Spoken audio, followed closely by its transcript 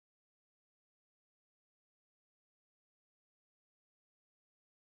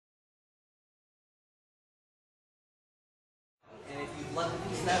let the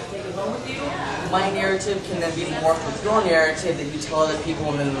piece now take it home with you. My narrative can then be morphed with your narrative that you tell other people,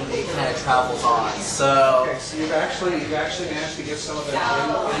 and then it kind of travels on. So, okay, so you've actually managed to get some of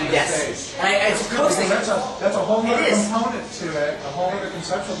that in yes. space. It's coaxing. That's a whole other component to it, a whole other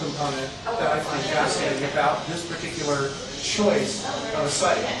conceptual component that I find fascinating about this particular choice of a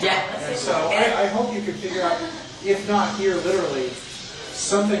site. Yeah. And so I hope you could figure out, if not here literally,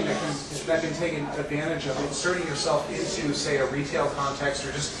 something that can take advantage of inserting yourself into, say, a retail context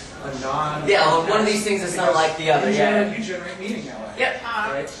or just a non. Yeah, well, one of these things is not like the other. You generate meaning that way. Yep.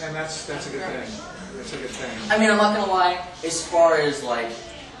 Right, and that's a good thing. That's a good thing. I mean, I'm not gonna lie. As far as like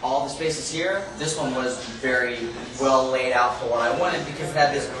all the spaces here, this one was very well laid out for what I wanted because it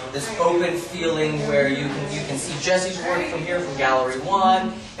had this open feeling where you can see Jesse's work from here from Gallery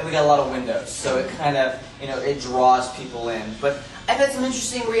 1, and we got a lot of windows, so it kind of it draws people in. But I've had some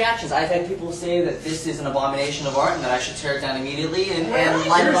interesting reactions. I've had people say that this is an abomination of art and that I should tear it down immediately and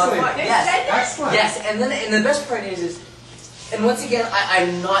light it on fire. Yes, excellent. Yes, and the best part is, and once again,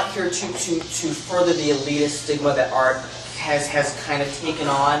 I'm not here to further the elitist stigma that art has kind of taken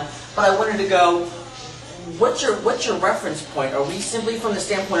on, but I wanted to go, what's your reference point? Are we simply from the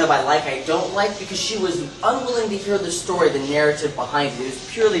standpoint of I like, I don't like? Because she was unwilling to hear the story, the narrative behind it. It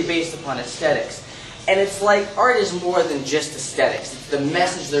was purely based upon aesthetics. And it's like art is more than just aesthetics. It's the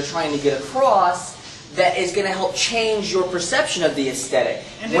message they're trying to get across that is going to help change your perception of the aesthetic.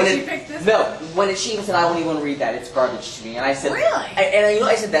 And did she pick this? No, she even said, I won't even read that, it's garbage to me. And I said, really?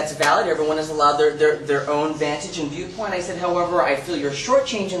 I said, that's valid, everyone is allowed their own vantage and viewpoint. I said, however, I feel you're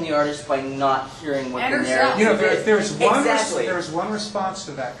shortchanging the artist by not hearing what the narrative is. There's one response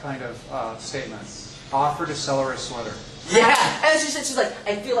to that kind of statement. Offer to sell her a sweater. Yeah, and she's like,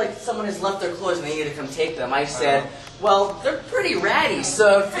 I feel like someone has left their clothes and they need to come take them. I said, well, they're pretty ratty,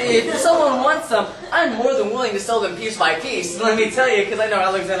 so if someone wants them, I'm more than willing to sell them piece by piece. Let me tell you, because I know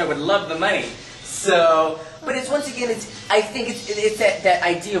Alexander would love the money. So, but it's once again, I think it's that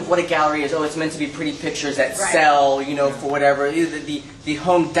idea of what a gallery is. Oh, it's meant to be pretty pictures that sell, for whatever, the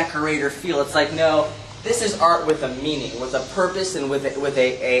home decorator feel. It's like, no, this is art with a meaning, with a purpose, and with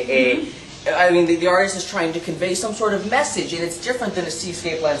I mean, the artist is trying to convey some sort of message, and it's different than a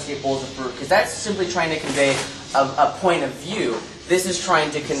seascape, landscape, bowls of fruit, because that's simply trying to convey a point of view. This is trying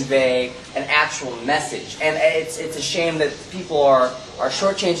to convey an actual message, and it's a shame that people are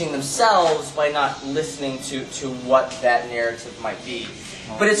shortchanging themselves by not listening to what that narrative might be.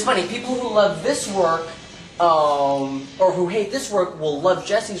 But it's funny, people who love this work, or who hate this work, will love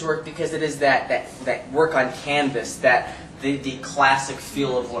Jesse's work because it is that work on canvas, the classic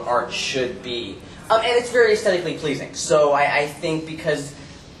feel of what art should be. And it's very aesthetically pleasing. So I think because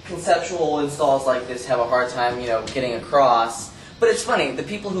conceptual installs like this have a hard time, getting across. But it's funny, the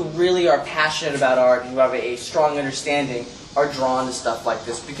people who really are passionate about art, who have a strong understanding, are drawn to stuff like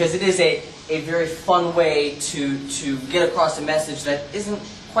this because it is a very fun way to get across a message that isn't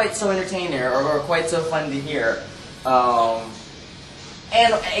quite so entertaining or quite so fun to hear.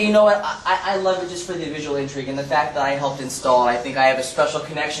 And you know what, I love it just for the visual intrigue and the fact that I helped install it. I think I have a special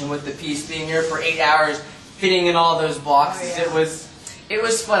connection with the piece, being here for 8 hours, fitting in all those boxes. Oh, yeah. It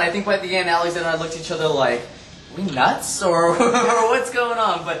was fun. I think by the end, Alexander and I looked at each other like, are we nuts? Or what's going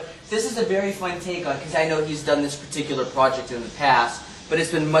on? But this is a very fun take on, because I know he's done this particular project in the past, but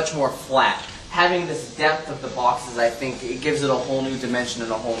it's been much more flat. Having this depth of the boxes, I think, it gives it a whole new dimension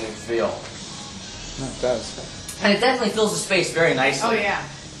and a whole new feel. It does. And it definitely fills the space very nicely. Oh, yeah.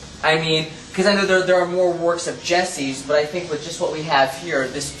 I mean, because I know there are more works of Jesse's, but I think with just what we have here,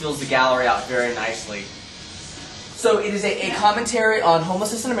 this fills the gallery out very nicely. So it is a commentary on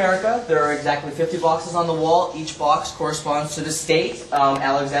homelessness in America. There are exactly 50 boxes on the wall. Each box corresponds to the state.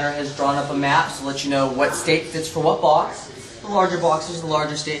 Alexander has drawn up a map to let you know what state fits for what box. The larger boxes are the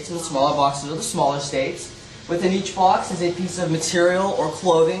larger states, and the smaller boxes are the smaller states. Within each box is a piece of material or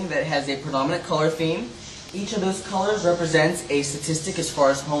clothing that has a predominant color theme. Each of those colors represents a statistic as far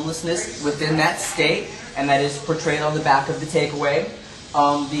as homelessness within that state, and that is portrayed on the back of the takeaway.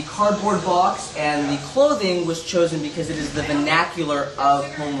 The cardboard box and the clothing was chosen because it is the vernacular of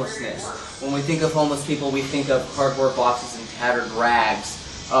homelessness. When we think of homeless people, we think of cardboard boxes and tattered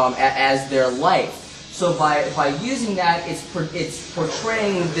rags as their life. So by using that, it's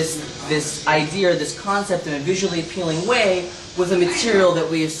portraying this idea, this concept in a visually appealing way with a material that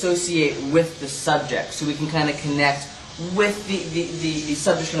we associate with the subject, so we can kind of connect with the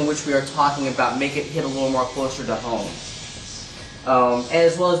subject in which we are talking about, make it hit a little more closer to home.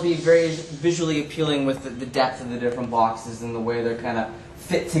 As well as be very visually appealing with the depth of the different boxes and the way they're kind of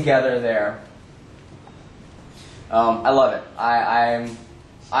fit together there. I love it.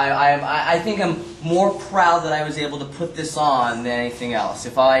 I think I'm more proud that I was able to put this on than anything else.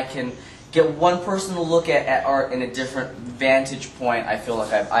 If I can get one person to look at art in a different vantage point, I feel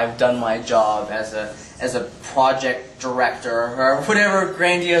like I've done my job as a project director, or whatever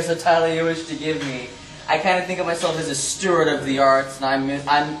grandiose title you wish to give me. I kind of think of myself as a steward of the arts, and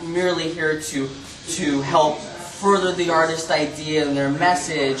I'm merely here to help further the artist's idea and their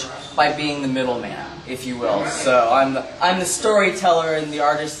message by being the middleman, if you will. So I'm the storyteller, and the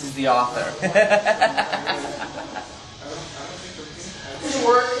artist is the author. This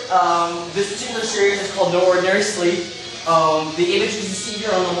work, this particular series is called No Ordinary Sleep. The images you see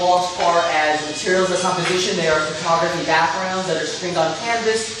here on the wall, as far as materials of composition, they are photography backgrounds that are screened on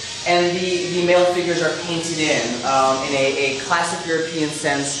canvas, and the male figures are painted in a classic European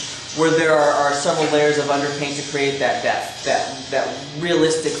sense, where there are several layers of underpaint to create that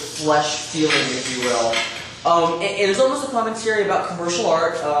realistic flesh feeling, if you will. It is almost a commentary about commercial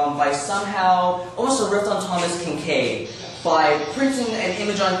art by somehow, almost a riff on Thomas Kincaid. By printing an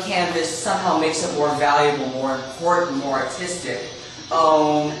image on canvas somehow makes it more valuable, more important, more artistic,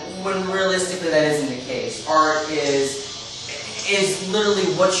 when realistically that isn't the case. Art is literally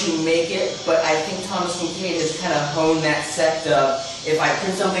what you make it, but I think Thomas Kincaid has kind of honed that sect of, if I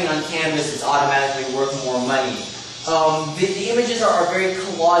print something on canvas, it's automatically worth more money. The images are very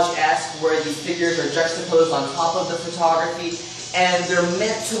collage-esque, where these figures are juxtaposed on top of the photography, and they're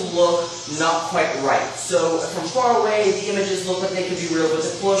meant to look not quite right. So from far away, the images look like they could be real, but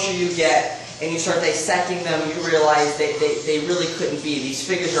the closer you get and you start dissecting them, you realize they really couldn't be. These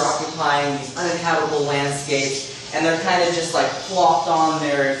figures are occupying these uninhabitable landscapes, and they're kind of just like plopped on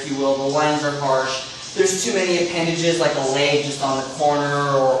there, if you will. The lines are harsh. There's too many appendages, like a leg just on the corner,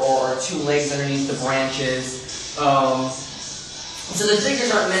 or two legs underneath the branches. So the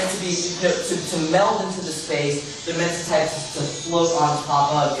figures aren't meant to be to meld into the space. They're meant to float on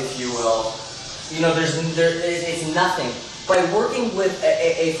top of, if you will. You know, it's nothing. By working with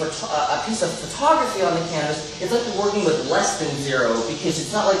a piece of photography on the canvas, it's like you're working with less than zero, because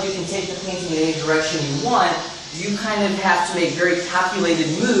it's not like you can take the painting in any direction you want. You kind of have to make very calculated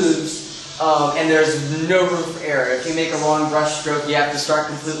moves, and there's no room for error. If you make a wrong brush stroke, you have to start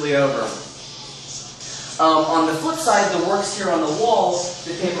completely over. On the flip side, the works here on the wall,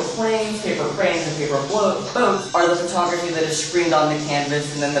 the paper planes, and paper boats, are the photography that is screened on the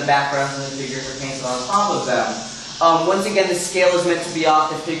canvas, and then the backgrounds and the figures are painted on top of them. Once again, the scale is meant to be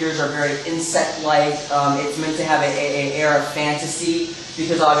off. The figures are very insect-like. It's meant to have an air of fantasy,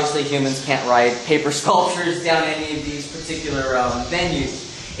 because obviously humans can't write paper sculptures down any of these particular venues.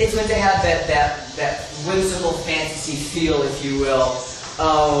 It's meant to have that whimsical fantasy feel, if you will.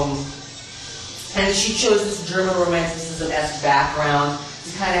 And she chose this German Romanticism-esque background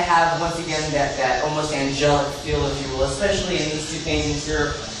to kind of have, once again, that almost angelic feel, if you will, especially in these two paintings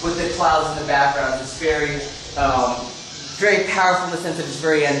here with the clouds in the background. It's very powerful in the sense that it's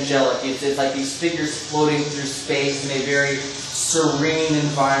very angelic. It's like these figures floating through space in a very serene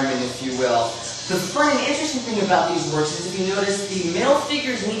environment, if you will. The fun and interesting thing about these works is, if you notice, the male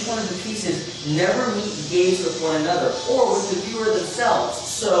figures in each one of the pieces never meet gaze with one another, or with the viewer themselves.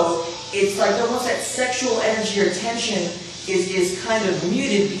 So it's like almost that sexual energy or tension is kind of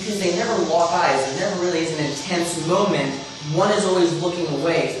muted, because they never lock eyes. There never really is an intense moment. One is always looking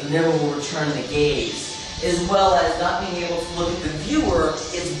away, so they never will return the gaze. As well as not being able to look at the viewer,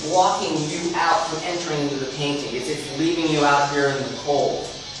 it's blocking you out from entering into the painting. It's leaving you out here in the cold.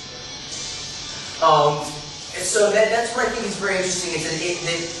 So that's what I think is very interesting, is that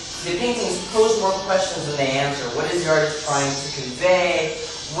the paintings pose more questions than they answer. What is the artist trying to convey?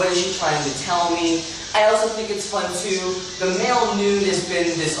 What is she trying to tell me? I also think it's fun too. The male nude has been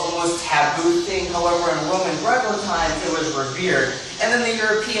this almost taboo thing. However, in Roman Greco times, it was revered. And then the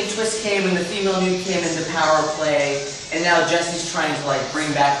European twist came, and the female nude came into power play. And now Jesse's trying to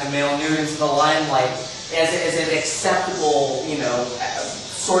bring back the male nude into the limelight as an acceptable,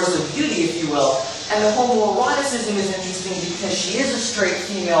 source of beauty, if you will. And the homoeroticism is interesting because she is a straight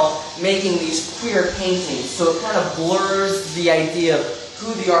female making these queer paintings. So it kind of blurs the idea of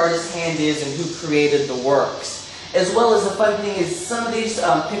who the artist's hand is and who created the works. As well as the fun thing is, some of these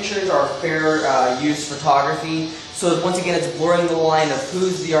pictures are fair use photography. So once again, it's blurring the line of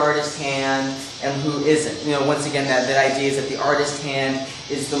who's the artist's hand and who isn't. Once again, that idea is that the artist's hand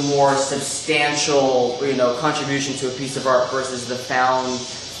is the more substantial, contribution to a piece of art versus the found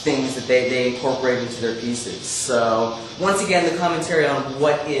things that they incorporate into their pieces. So once again, the commentary on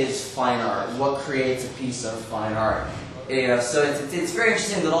what is fine art, what creates a piece of fine art. So it's very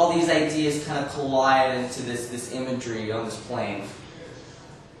interesting that all these ideas kind of collide into this imagery on this plane.